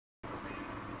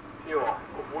Ja,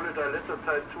 obwohl es da in letzter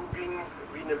Zeit zuging,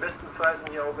 wie in den besten Zeiten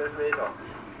hier auf Elfmeter.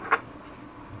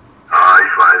 Ah,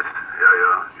 ich weiß. Ja,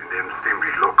 ja, die nehmen es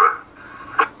ziemlich locker.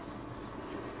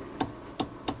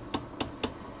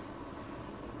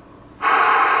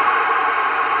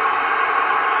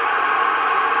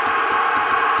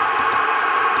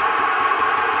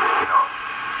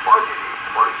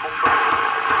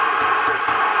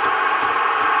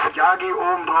 Yagi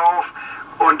oben drauf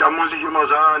und da muss ich immer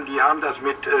sagen, die haben das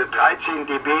mit 13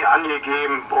 dB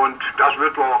angegeben und das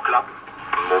wird wohl auch klappen.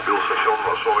 Mobilstation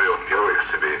was Orion, ja,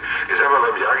 SSB. Ich sag mal,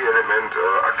 beim Yagi-Element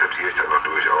akzeptiere ich das noch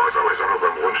durchaus, aber ich sag mal,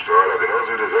 beim Rundstrahler,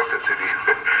 genauso wie du sagst, jetzt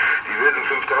die wilden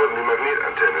 5000, die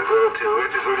Magnetantenne, so,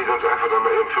 theoretisch soll die ganz einfach dann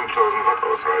mal eben 5000 Watt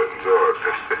aushalten, so.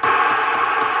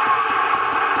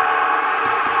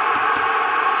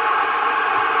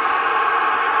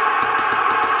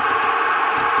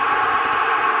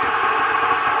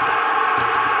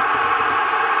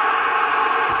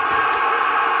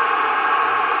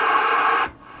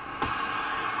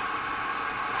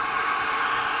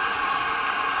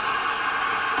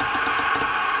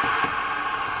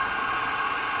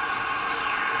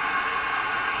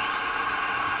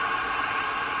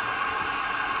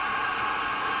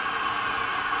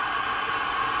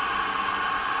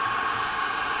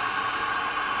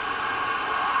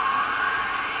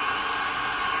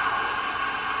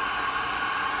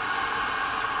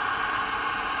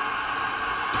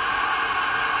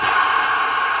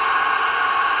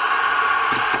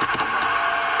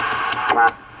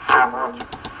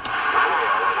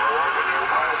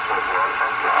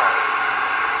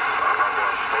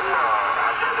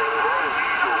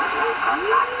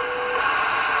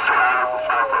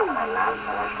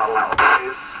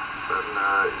 Dann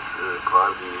ist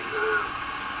quasi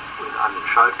und an dem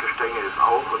Schaltgestänge ist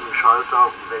auch ein Schalter.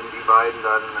 Und wenn die beiden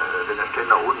dann, wenn der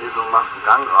Ständer unten ist und machst einen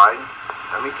Gang rein,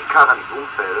 damit die Karre nicht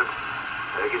umfällt,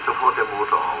 geht sofort der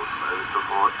Motor aus. Da ist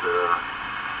sofort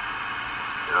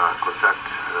Kontakt